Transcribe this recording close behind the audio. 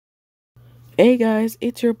Hey guys,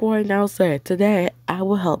 it's your boy Nelson. Today I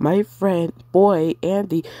will help my friend boy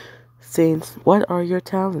Andy sing What Are Your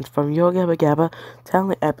Talents from Yo Gabba Gabba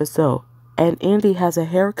talent episode. And Andy has a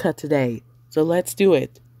haircut today, so let's do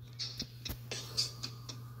it.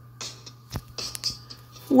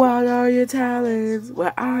 What are your talents?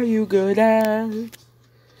 What are you good at?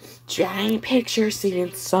 Drawing pictures,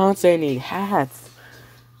 singing songs, and eating hats.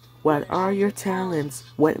 What are your talents?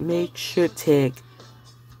 What makes you tick?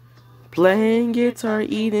 Playing guitar,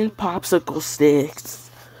 eating popsicle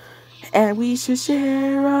sticks. And we should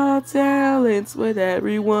share our talents with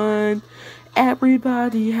everyone.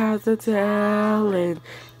 Everybody has a talent.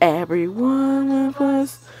 Every one of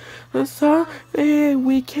us has something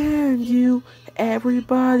we can do.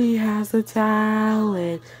 Everybody has a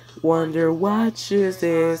talent. Wonder what yours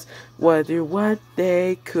is. Wonder what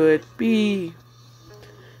they could be.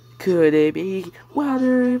 Could it be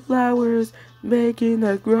watering flowers, making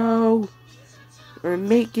a grow? Or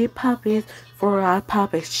making puppets for our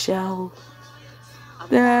puppet show?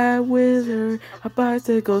 That wizard, a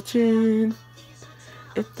bicycle chin.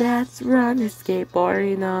 If that's running,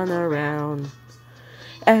 skateboarding on around.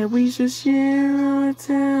 And we should share our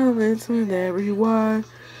talents with everyone.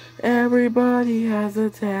 Everybody has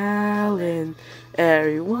a talent.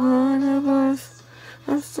 Every one of us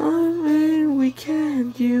has something we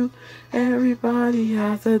can do. Everybody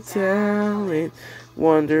has a talent.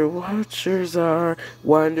 Wonder what yours are.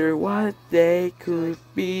 Wonder what they could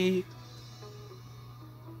be.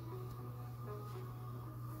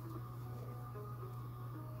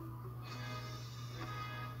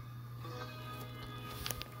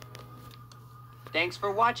 Thanks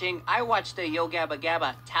for watching. I watched the Yo Gabba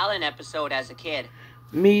Gabba talent episode as a kid.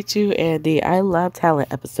 Me too, Andy. I loved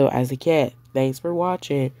talent episode as a kid. Thanks for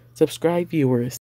watching. Subscribe, viewers.